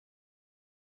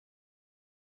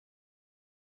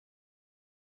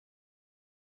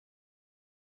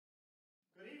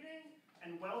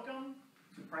and welcome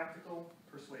to Practical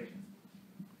Persuasion.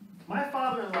 My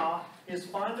father-in-law is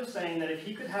fond of saying that if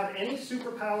he could have any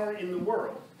superpower in the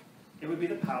world, it would be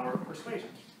the power of persuasion.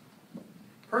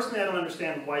 Personally, I don't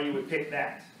understand why you would pick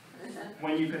that,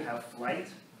 when you could have flight,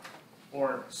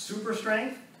 or super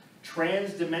strength,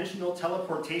 trans-dimensional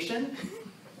teleportation.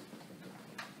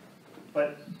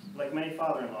 But like many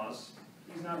father-in-laws,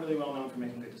 he's not really well known for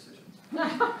making good decisions.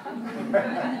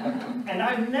 And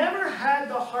I've never had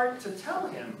the heart to tell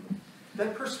him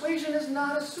that persuasion is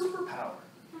not a superpower.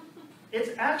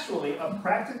 It's actually a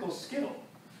practical skill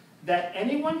that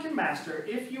anyone can master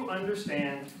if you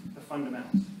understand the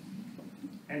fundamentals.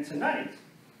 And tonight,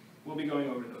 we'll be going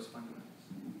over those fundamentals.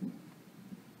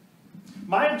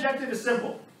 My objective is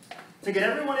simple: to get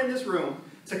everyone in this room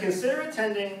to consider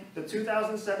attending the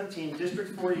 2017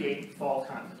 District 48 Fall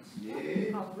Conference.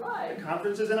 Yeah. All right. The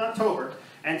conference is in October,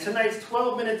 and tonight's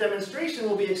 12-minute demonstration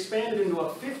will be expanded into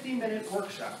a 50-minute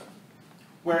workshop,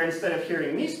 where instead of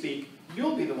hearing me speak,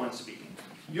 you'll be the ones speaking.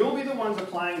 You'll be the ones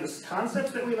applying the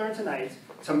concepts that we learned tonight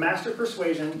to master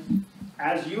persuasion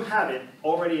as you have it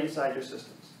already inside your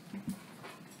systems.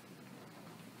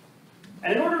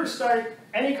 And in order to start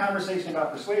any conversation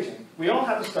about persuasion, we all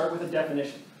have to start with a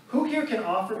definition. Who here can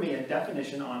offer me a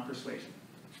definition on persuasion?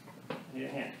 I need a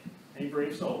hand. Any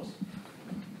brave souls?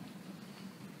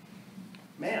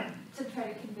 Ma'am. To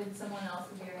try to convince someone else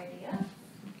of your idea.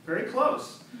 Very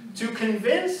close. To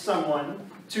convince someone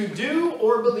to do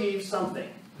or believe something.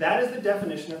 That is the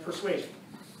definition of persuasion.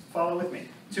 Follow with me.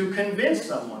 To convince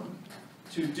someone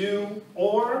to do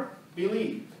or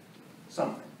believe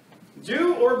something.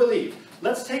 Do or believe.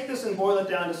 Let's take this and boil it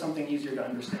down to something easier to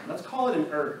understand. Let's call it an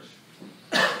urge.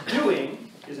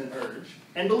 Doing is an urge,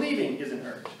 and believing is an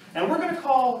urge. And we're going to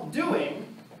call doing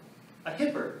a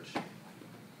hip urge.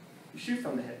 You shoot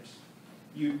from the hips.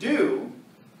 You do,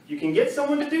 you can get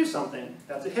someone to do something,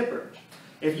 that's a hip urge.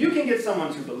 If you can get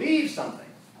someone to believe something,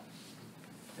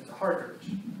 it's a heart urge.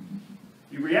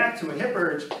 You react to a hip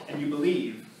urge, and you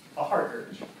believe a heart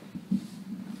urge.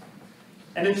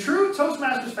 And in true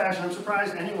Toastmasters fashion, I'm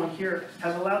surprised anyone here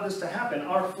has allowed this to happen.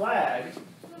 Our flag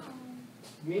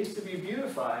needs to be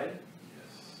beautified.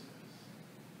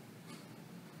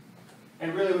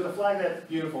 And really, with a flag that's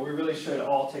beautiful, we really should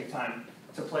all take time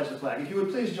to pledge the flag. If you would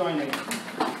please join me.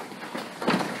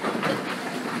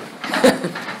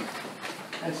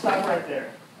 And stop right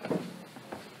there.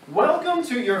 Welcome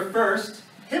to your first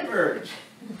hip urge.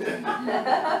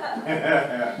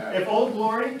 If Old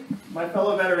Glory, my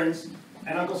fellow veterans,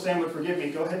 and Uncle Sam would forgive me,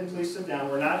 go ahead and please sit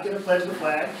down. We're not going to pledge the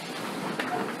flag.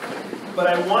 But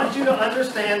I want you to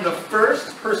understand the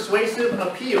first persuasive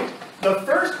appeal. The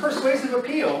first persuasive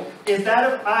appeal is that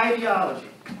of ideology.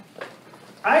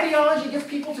 Ideology gets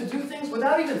people to do things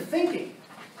without even thinking.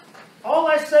 All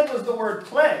I said was the word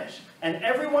pledge, and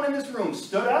everyone in this room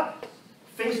stood up,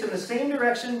 faced in the same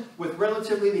direction, with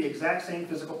relatively the exact same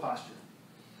physical posture.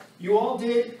 You all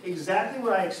did exactly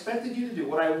what I expected you to do,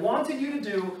 what I wanted you to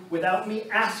do without me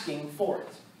asking for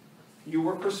it. You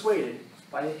were persuaded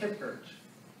by a hip urge.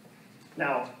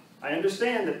 Now, I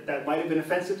understand that that might have been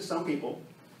offensive to some people,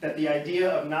 that the idea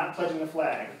of not pledging the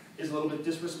flag is a little bit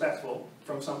disrespectful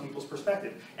from some people's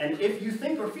perspective. And if you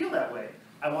think or feel that way,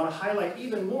 I want to highlight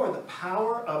even more the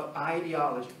power of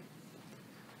ideology.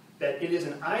 That it is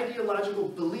an ideological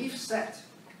belief set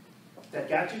that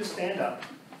got you to stand up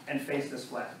and face this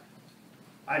flag.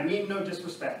 I mean no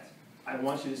disrespect. I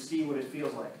want you to see what it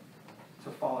feels like to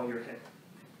follow your hip.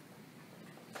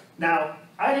 Now,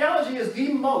 ideology is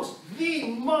the most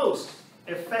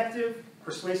effective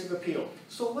persuasive appeal.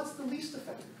 So what's the least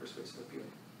effective persuasive appeal?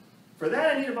 For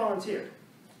that, I need a volunteer.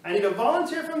 I need a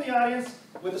volunteer from the audience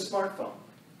with a smartphone.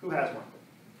 Who has one?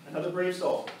 Another brave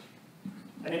soul.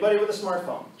 Anybody with a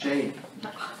smartphone? Jane.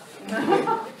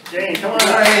 Jane, come on.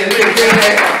 That's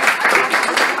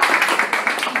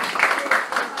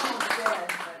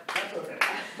okay.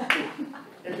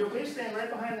 If you'll please stand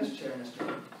right behind this chair, Mr.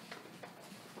 Jane,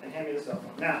 and hand me the cell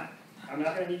phone. Now, I'm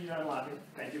not going to need you to unlock it.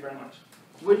 Thank you very much.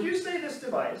 Would you say this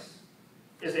device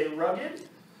is a rugged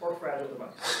or fragile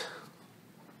device?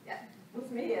 Yeah,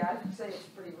 with me, I'd say it's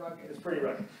pretty rugged. It's pretty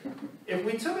rugged. If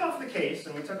we took off the case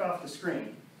and we took off the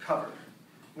screen cover,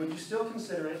 would you still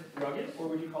consider it rugged, or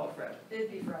would you call it fragile? It'd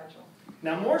be fragile.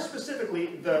 Now, more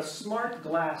specifically, the smart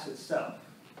glass itself,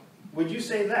 would you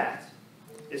say that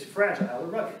is fragile or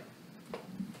rugged?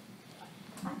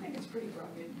 I think it's pretty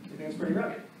rugged. You think it's pretty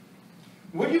rugged?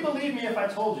 Would you believe me if I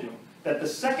told you that the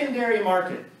secondary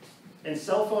market in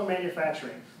cell phone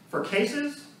manufacturing for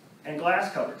cases and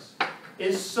glass covers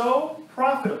is so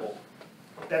profitable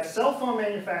that cell phone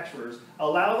manufacturers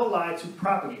allow the lie to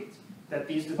propagate that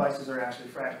these devices are actually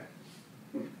fragile?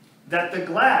 that the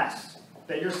glass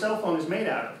that your cell phone is made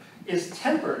out of is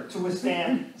tempered to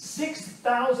withstand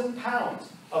 6,000 pounds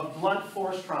of blunt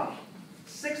force trauma.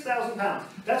 6,000 pounds.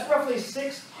 That's roughly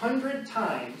 600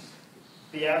 times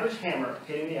the average hammer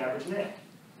hitting the average nail.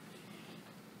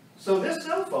 So this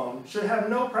cell phone should have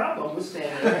no problem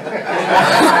withstanding.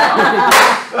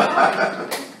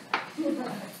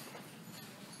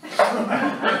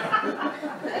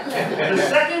 The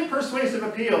second persuasive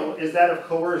appeal is that of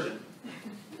coercion.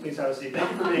 Please have a seat.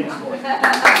 Thank you for being a sport.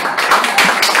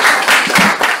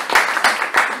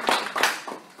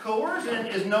 Coercion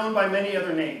is known by many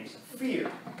other names: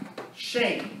 fear,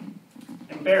 shame,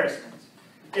 embarrassment.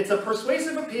 It's a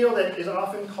persuasive appeal that is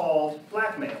often called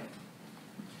blackmail.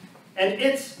 And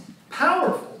it's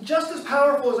powerful, just as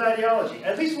powerful as ideology.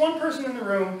 At least one person in the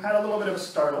room had a little bit of a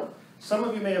startle. Some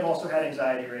of you may have also had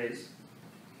anxiety raised.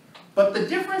 But the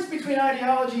difference between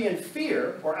ideology and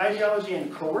fear, or ideology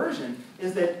and coercion,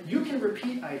 is that you can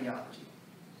repeat ideology.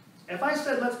 If I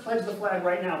said, let's pledge the flag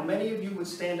right now, many of you would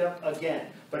stand up again.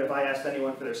 But if I asked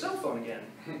anyone for their cell phone again.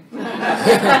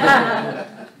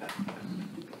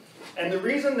 And the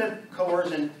reason that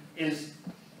coercion is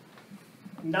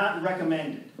not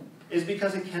recommended is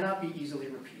because it cannot be easily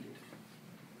repeated.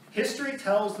 History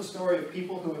tells the story of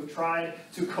people who have tried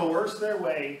to coerce their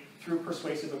way through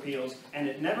persuasive appeals, and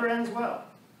it never ends well.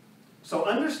 So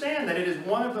understand that it is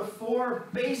one of the 4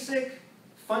 basic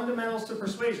fundamentals to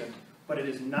persuasion, but it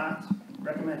is not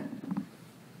recommended.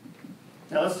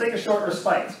 Now let's take a short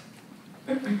respite.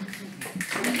 Because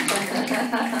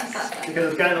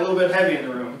it's gotten a little bit heavy in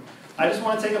the room. I just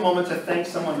want to take a moment to thank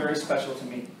someone very special to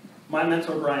me. My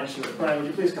mentor, Brian Schuett. Brian, would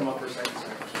you please come up for a second, sir?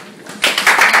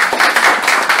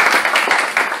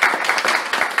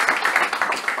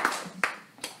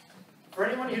 For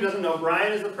anyone who doesn't know,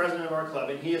 Brian is the president of our club,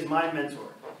 and he is my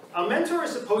mentor. A mentor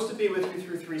is supposed to be with you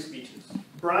through 3 speeches.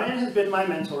 Brian has been my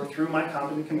mentor through my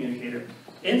competent communicator,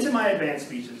 into my advanced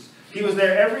speeches. He was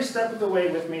there every step of the way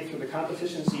with me through the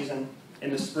competition season in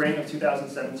the spring of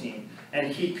 2017,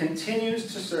 and he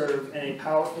continues to serve in a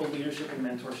powerful leadership and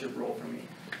mentorship role for me.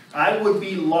 I would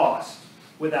be lost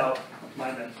without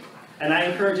my mentor. And I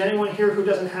encourage anyone here who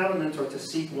doesn't have a mentor to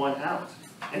seek one out.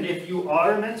 And if you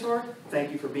are a mentor,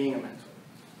 thank you for being a mentor.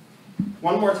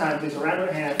 One more time, please, a round of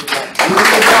applause for Brian.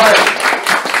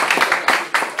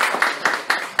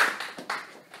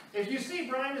 If you see,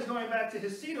 Brian is going back to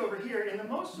his seat over here in the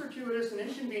most circuitous and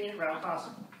inconvenient route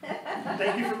possible.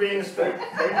 Thank you for being a sport.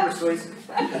 Very persuasive.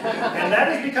 And that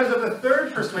is because of the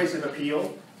 3rd persuasive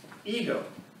appeal, ego.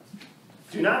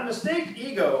 Do not mistake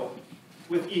ego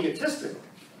with egotistical.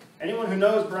 Anyone who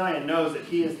knows Brian knows that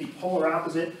he is the polar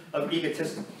opposite of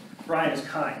egotistical. Brian is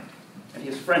kind, and he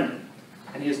is friendly,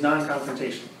 and he is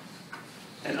non-confrontational.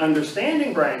 And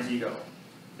understanding Brian's ego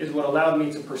is what allowed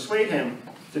me to persuade him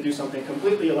to do something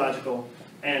completely illogical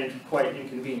and quite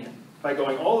inconvenient by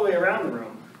going all the way around the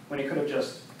room when he could have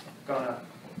just gone up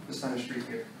the center street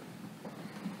here.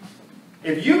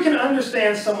 If you can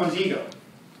understand someone's ego,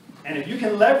 and if you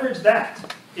can leverage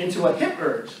that into a hip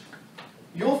urge,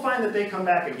 you'll find that they come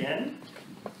back again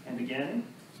and again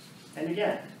and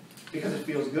again, because it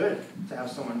feels good to have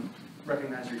someone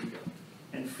recognize your ego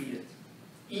and feed it,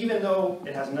 even though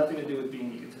it has nothing to do with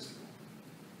being egotistical.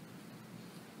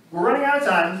 We're running out of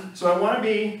time, so I want to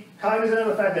be cognizant of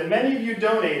the fact that many of you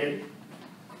donated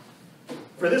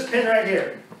for this pin right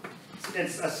here.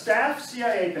 It's a staff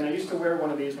CIA pin. I used to wear one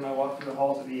of these when I walked through the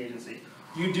halls of the agency.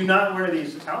 You do not wear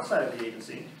these outside of the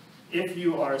agency if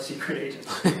you are a secret agent.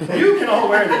 You can all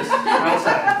wear this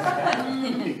outside.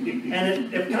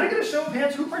 And can I get a show of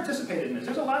hands who participated in this?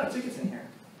 There's a lot of tickets in here.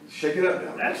 Shake it up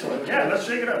now. Excellent. Yeah, let's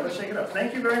shake it up. Let's shake it up.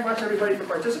 Thank you very much, everybody, for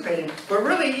participating. But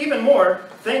really, even more,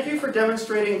 thank you for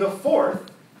demonstrating the 4th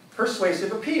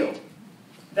persuasive appeal,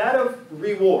 that of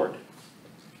reward.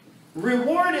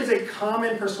 Reward is a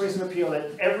common persuasive appeal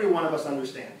that every one of us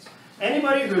understands.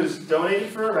 Anybody who's donated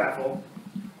for a raffle,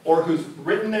 or who's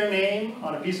written their name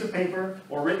on a piece of paper,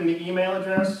 or written the email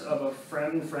address of a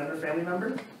friend or family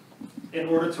member in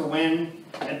order to win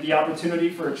the opportunity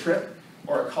for a trip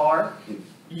or a car,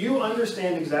 you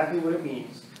understand exactly what it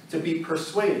means to be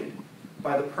persuaded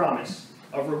by the promise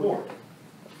of reward.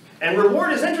 And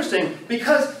reward is interesting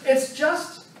because it's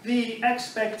just the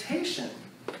expectation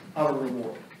of a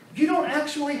reward. You don't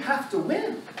actually have to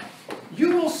win.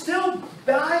 You will still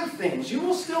buy things. You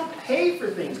will still pay for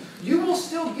things. You will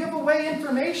still give away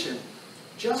information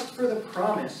just for the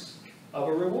promise of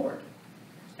a reward.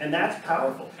 And that's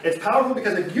powerful. It's powerful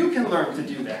because if you can learn to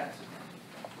do that,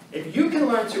 if you can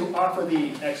learn to offer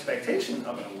the expectation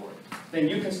of an award, then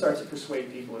you can start to persuade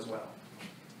people as well.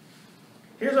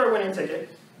 Here's our winning ticket,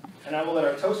 and I will let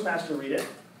our Toastmaster read it.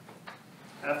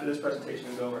 after this presentation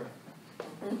is over.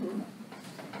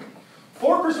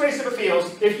 4 persuasive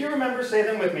appeals. If you remember, say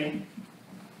them with me.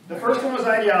 The first one was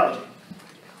ideology.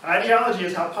 Ideology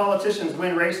is how politicians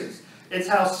win races. It's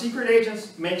how secret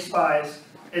agents make spies.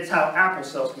 It's how Apple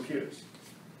sells computers.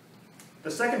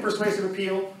 The second persuasive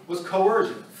appeal was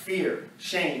coercion, fear,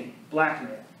 shame,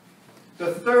 blackmail.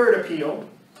 The third appeal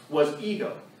was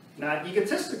ego. Not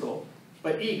egotistical,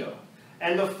 but ego.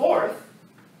 And the fourth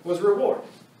was reward.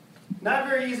 Not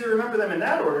very easy to remember them in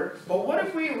that order, but what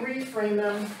if we reframe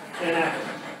them in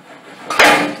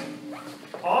acronyms?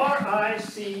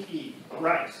 R-I-C-E,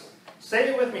 rice. Say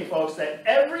it with me, folks, that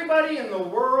everybody in the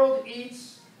world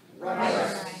eats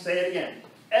rice. Say it again.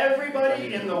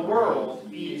 Everybody in the world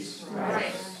eats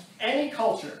rice. Any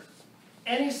culture,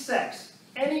 any sex,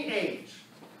 any age,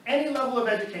 any level of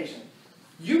education,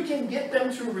 you can get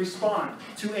them to respond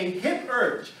to a hip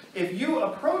urge if you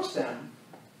approach them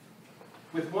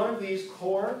with one of these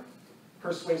core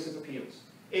persuasive appeals.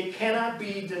 It cannot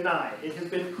be denied. It has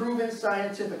been proven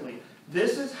scientifically.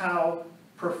 This is how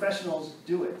professionals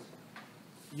do it.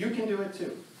 You can do it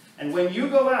too. And when you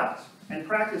go out and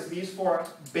practice these 4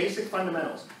 basic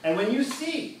fundamentals, and when you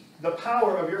see the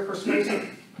power of your persuasive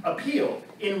appeal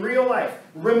in real life,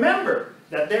 remember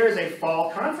that there is a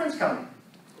fall conference coming.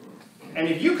 And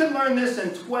if you can learn this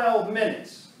in 12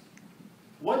 minutes,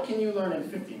 what can you learn in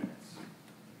 50 minutes?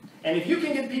 And if you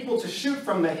can get people to shoot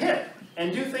from the hip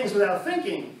and do things without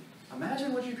thinking,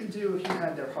 imagine what you could do if you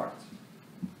had their heart.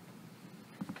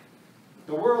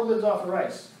 The world lives off of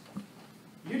rice.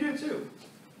 You do too.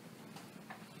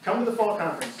 Come to the fall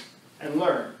conference and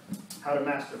learn how to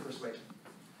master persuasion.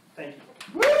 Thank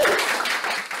you.